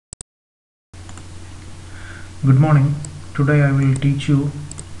Good morning. Today I will teach you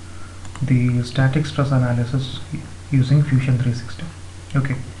the static stress analysis using Fusion 360.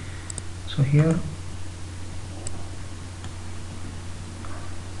 Okay, so here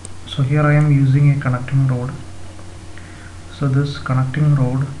I am using a connecting rod. So this connecting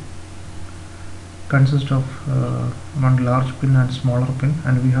rod consists of one large pin and smaller pin,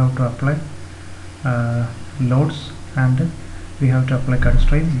 and we have to apply loads, and we have to apply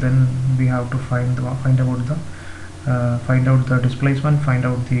constraints. Then we have to find out the displacement, find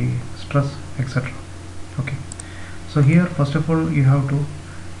out the stress, etc. Okay, so here first of all you have to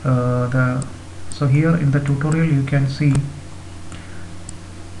so here in the tutorial you can see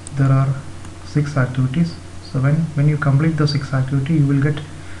there are 6 activities. So when you complete the 6th activity, you will get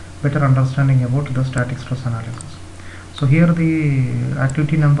better understanding about the static stress analysis. So here the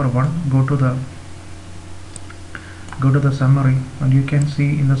activity number 1, go to the summary, and you can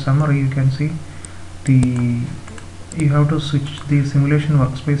see in the summary you can see you have to switch the simulation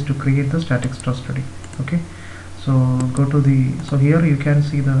workspace to create the static stress study. Okay, so here you can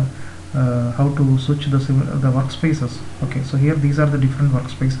see the how to switch the workspaces. Okay, so here these are the different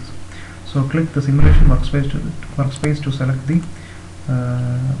workspaces. So click the simulation workspace to select the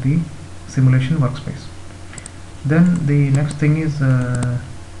simulation workspace. Then the next thing is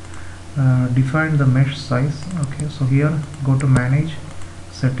define the mesh size. Okay, so here go to manage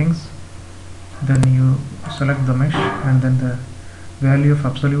settings, then you select the mesh, and then the value of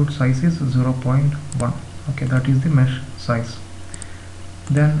absolute size is 0.1. okay, that is the mesh size.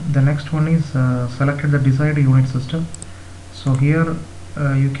 Then the next one is selected the desired unit system. So here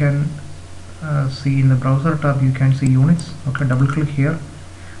you can see in the browser tab you can see units. Okay, double click here,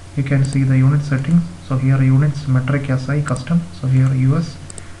 you can see the unit settings. So here units, metric, SI, custom. So here US,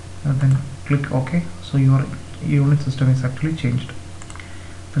 and then click OK. So your unit system is actually changed.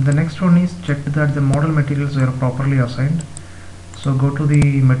 Then the next one is check that the model materials were properly assigned. So go to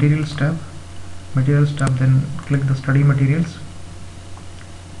the materials tab, then click the study materials.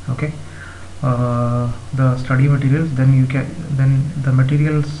 Okay, the study materials, then the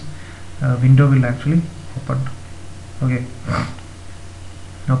materials window will actually open.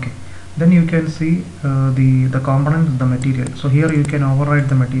 Okay, then you can see the components, the material. So here you can override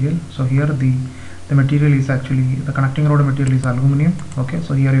the material. So here the material is actually, the connecting rod material is aluminum. Okay,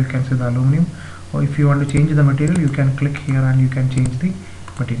 so here you can see the aluminum, or if you want to change the material you can click here and you can change the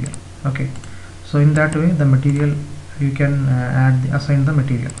material. Okay, so in that way the material you can assign the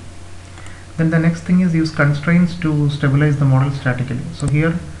material. Then the next thing is use constraints to stabilize the model statically. So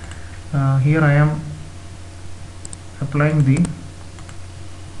here I am applying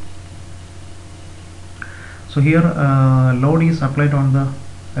so here load is applied on the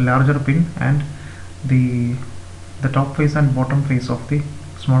larger pin, and the top face and bottom face of the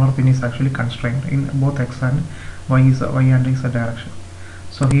smaller pin is actually constrained in both X and Y and Z direction.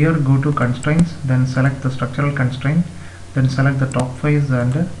 So here go to constraints, then select the structural constraint, then select the top face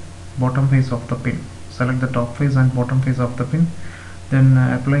and bottom face of the pin. Select the top face and bottom face of the pin, then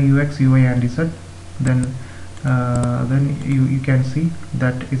apply UX, UI and Z. Then you can see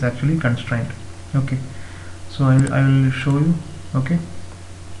that is actually constrained. Okay, so I will show you. Okay,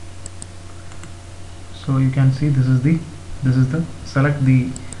 so you can see this is the select the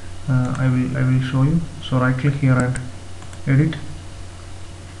I will show you. So right click here and edit.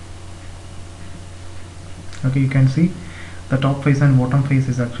 Okay, you can see the top face and bottom face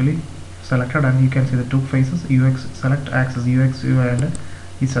is actually selected, and you can see the two faces, UX, select axis UX, UI and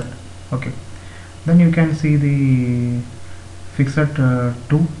Z. Okay, then you can see the fixed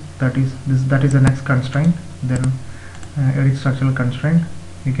 2, that is the next constraint. Then edit structural constraint.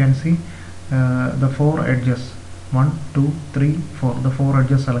 You can see the 4 edges, 1 2 3 4, the 4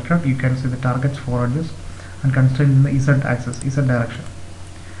 edges selected. You can see the targets 4 edges and constraint in the Z axis, Z direction.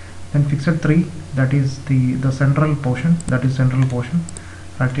 Then fixed 3, that is the central portion, right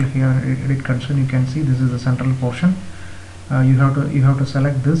click here and edit constraint. You can see this is the central portion. You have to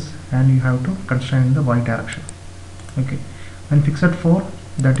select this and you have to constrain in the Y direction. Okay, then fixed 4,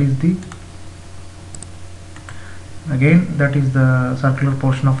 that is the circular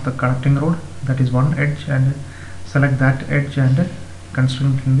portion of the connecting rod, that is one edge, and select that edge and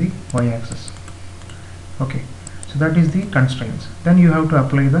constrain in the Y axis. Okay, so that is the constraints. Then you have to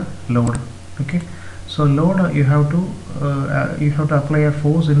apply the load. Okay, so load, you have to apply a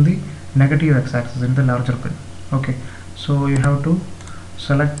force in the negative X axis in the larger pin. Okay, so you have to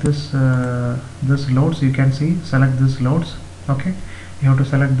select this loads. You can see, select this loads. Okay, you have to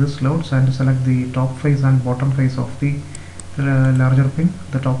select this loads and select the top face and bottom face of the larger pin,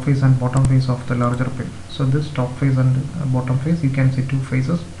 the top face and bottom face of the larger pin. So this top face and bottom face, you can see two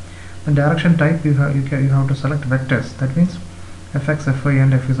faces. The direction type, you have to select vectors. That means fx, fy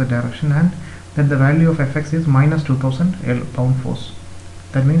and f is the direction, and then the value of fx is minus 2000 pound force.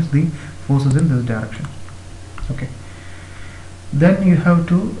 That means the force is in this direction. Okay, then you have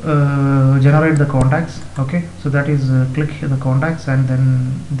to generate the contacts. Okay, so that is click the contacts and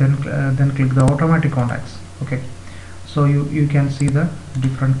then click the automatic contacts. Okay, so you can see the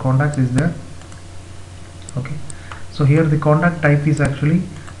different contacts is there. Okay, so here the contact type is actually,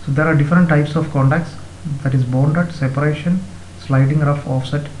 so there are different types of contacts, that is bonded, separation, sliding, rough,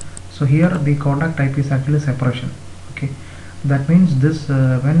 offset. So here the contact type is actually separation. Okay, that means this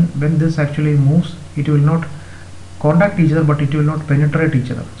when this actually moves, it will not contact each other, but it will not penetrate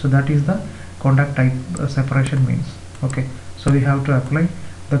each other. So that is the contact type separation means. Okay, so we have to apply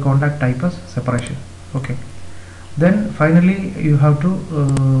the contact type as separation. Okay, then finally you have to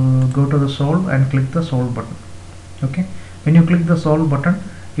go to the solve and click the solve button. Okay, when you click the solve button,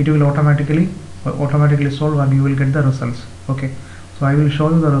 it will automatically solve and you will get the results. Okay, so I will show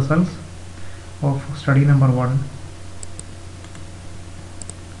you the results of study number 1.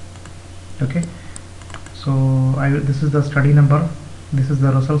 Okay, so this is the study number, this is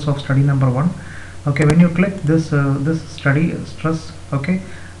the results of study number 1. Okay, when you click this this study stress, okay,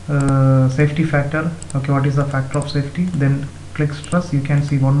 safety factor, okay, what is the factor of safety, then click stress, you can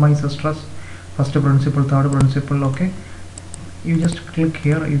see 1 minus stress, first principle, third principle. Okay, you just click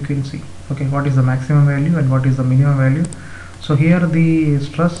here, you can see, okay, what is the maximum value and what is the minimum value. So here the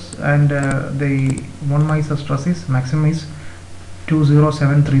stress and the 1 minus stress is maximum is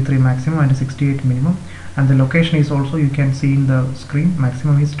 20733 maximum and 68 minimum, and the location is also, you can see in the screen,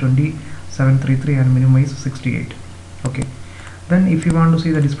 maximum is 2733 and minimum is 68. Okay, then if you want to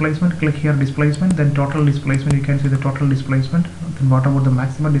see the displacement, click here displacement, then total displacement, you can see the total displacement. Then what about the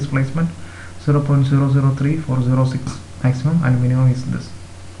maximum displacement? 0.003406 maximum, and minimum is this,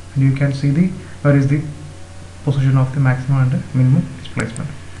 and you can see the where is the position of the maximum and the minimum displacement.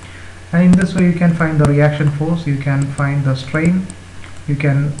 And in this way you can find the reaction force, you can find the strain, you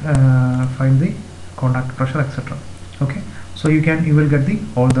can find the contact pressure, etc. Okay, so you will get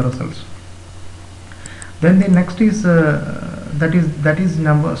all the results. Then the next is that is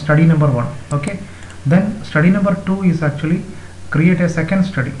study number 1. Okay, then study number 2 is actually create a second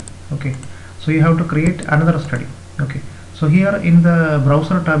study. Okay, so you have to create another study. Okay, so here in the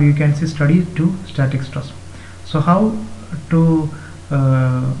browser tab you can see study 2 static stress. So how to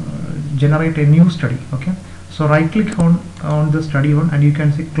generate a new study? Okay, so right click on the study 1 and you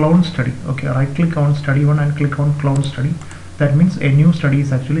can see clone study. Okay, right click on study 1 and click on clone study. That means a new study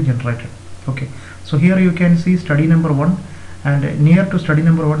is actually generated. Okay, so here you can see study number 1, and near to study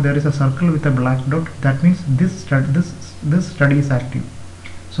number 1 there is a circle with a black dot. That means this study is active.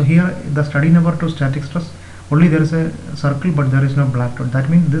 So here the study number 2 static stress, only there is a circle but there is no black dot. That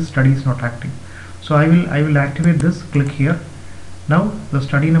means this study is not active. So I will activate this. Click here. Now the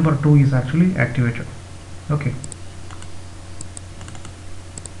study number 2 is actually activated. Okay,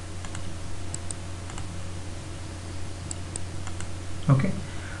 okay,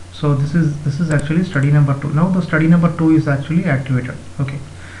 so this is actually study number 2. Now the study number 2 is actually activated. Okay,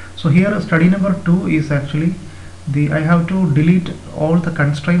 so here study number 2 is actually I have to delete all the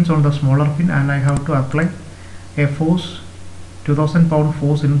constraints on the smaller pin, and I have to apply a force, 2000 pound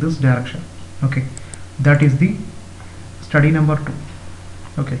force in this direction. Okay, that is the study number 2.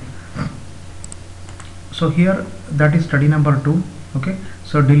 Okay, so here that is study number 2. Okay,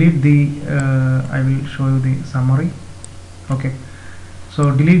 so delete the I will show you the summary. Okay,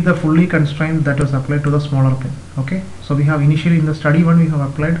 so delete the fully constrained that was applied to the smaller pin. Okay, so we have initially in the study 1 we have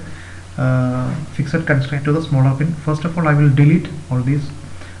applied fixed constraint to the smaller pin. First of all, I will delete all these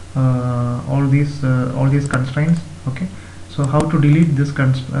constraints. Okay, so how to delete this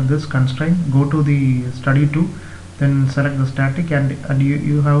constraint? Go to the study 2, then select the static, and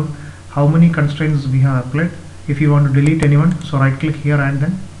you have how many constraints we have applied. If you want to delete anyone, so right click here and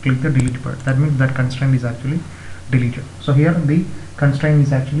then click the delete button. That means that constraint is actually deleted. So here the constraint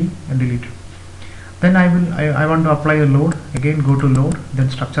is actually deleted. Then I want to apply a load. Again, go to load, then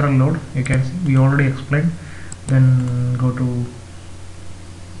structural load. You can see we already explained. Then go to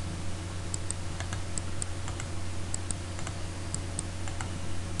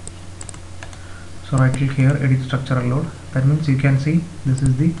right click here, edit structural load. That means you can see this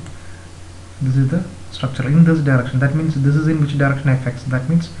is the structure in this direction. That means this is in which direction fx. That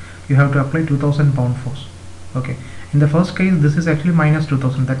means you have to apply 2000 pound force. Okay, in the first case this is actually minus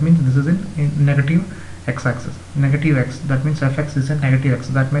 2000. That means this is in negative x-axis, negative x. That means fx is in negative x.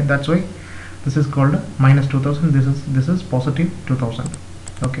 That's why this is called minus 2000. This is positive 2000.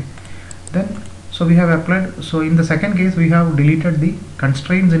 Okay, then So we have applied, so in the second case we have deleted the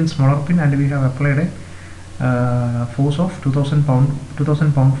constraints in smaller pin and we have applied a force of 2000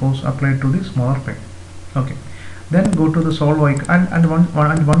 pound force applied to the smaller pin. Okay, then go to the solve icon, and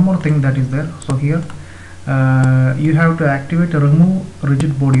one more thing that is there. So here you have to activate remove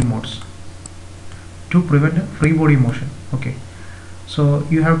rigid body modes to prevent free body motion. Okay, so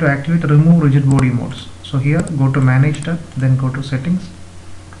you have to activate remove rigid body modes. So here go to manage tab, then go to settings.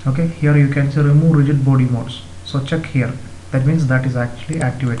 Okay, here you can see remove rigid body modes. So check here, that means that is actually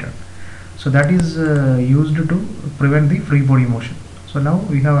activated. So that is used to prevent the free body motion. So now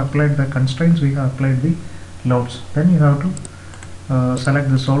we have applied the constraints, we have applied the loads. Then you have to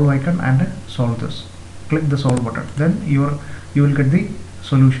select the solve icon and solve this. Click the solve button. Then you will get the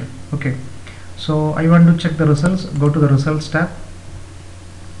solution. Okay. So I want to check the results. Go to the results tab.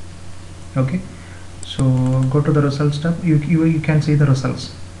 Okay. So go to the results tab. You can see the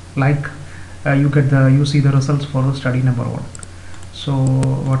results. Like you see the results for the study number 1. So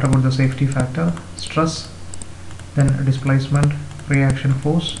what about the safety factor, stress, then displacement, reaction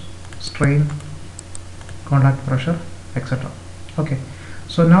force, strain, contact pressure, etc. Okay,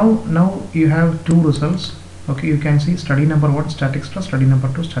 so now you have 2 results. Okay, you can see study number 1 static stress, study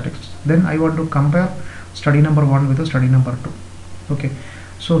number 2 static stress. Then I want to compare study number 1 with the study number 2. Okay,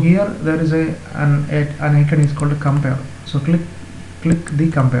 so here there is an icon is called compare. So click the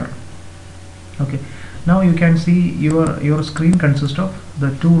compare. Okay, now you can see your screen consists of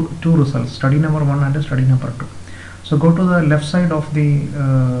the two results, study number 1 and study number 2. So go to the left side of the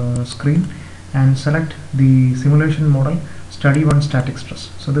screen and select the simulation model study 1 static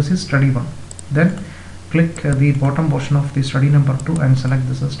stress. So this is study 1. Then click the bottom portion of the study number 2 and select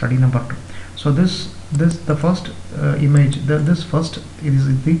this as study number 2. So this the first image, this first is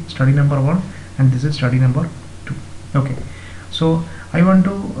the study number 1 and this is study number 2. Okay, so I want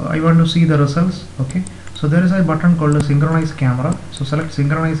to see the results. Okay, so there is a button called the Synchronize Camera. So select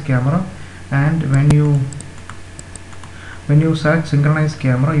Synchronize Camera, and when you select Synchronize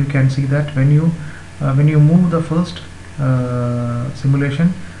Camera, you can see that when you move the first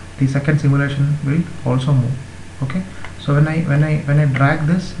simulation, the second simulation will also move. Okay, so when I drag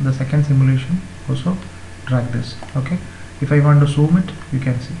this, the second simulation also drag this. Okay, if I want to zoom it, you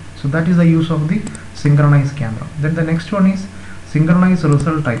can see. So that is the use of the Synchronize Camera. Then the next one is Synchronize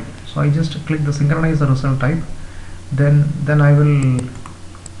result type. So I just click the Synchronize result type. Then I will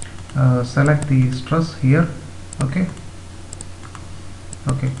select the stress here. Okay,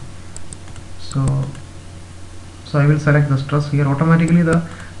 so I will select the stress here. Automatically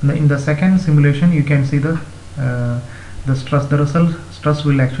in the second simulation you can see the stress, the result stress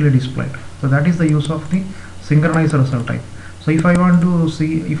will actually display. So that is the use of the Synchronize result type. So if I want to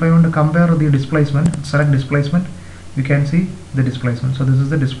compare the displacement, select displacement, you can see the displacement. So this is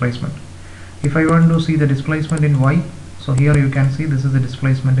the displacement. If I want to see the displacement in Y, so here you can see this is the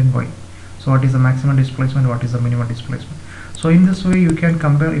displacement in Y. So what is the maximum displacement, what is the minimum displacement. So in this way you can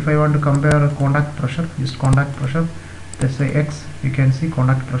compare. If I want to compare contact pressure, just contact pressure, let's say X, you can see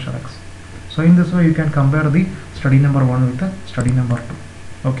contact pressure X. So in this way you can compare the study number 1 with the study number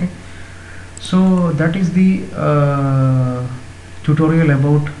 2. Okay, so that is the tutorial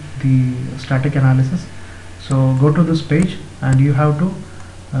about the static analysis. So go to this page and you have to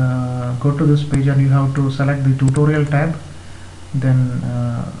select the tutorial tab, then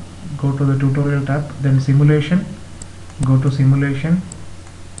go to the tutorial tab, then simulation, go to simulation,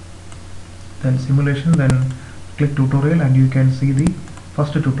 then click tutorial, and you can see the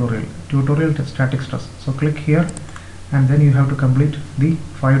first tutorial static stress. So click here, and then you have to complete the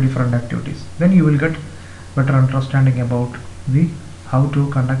 5 different activities. Then you will get better understanding about the how to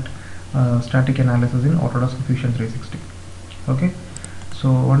conduct static analysis in Autodesk Fusion 360. Okay,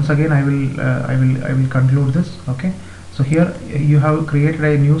 so once again I will conclude this. Okay, so here you have created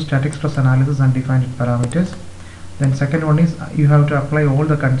a new static stress analysis and defined its parameters. Then second one is you have to apply all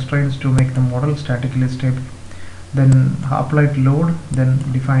the constraints to make the model statically stable. Then applied load, then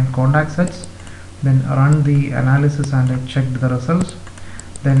define contact sets, then run the analysis and check the results.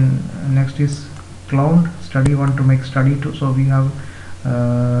 Then next is cloned study 1 to make study 2. So we have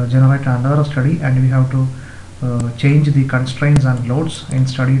generate another study and we have to change the constraints and loads in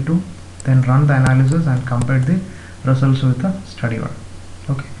study 2. Then run the analysis and compare the results with the study 1.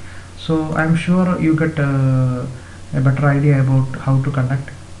 Okay, so I'm sure you get a better idea about how to conduct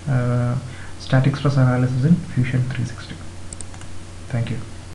static stress analysis in Fusion 360. Thank you.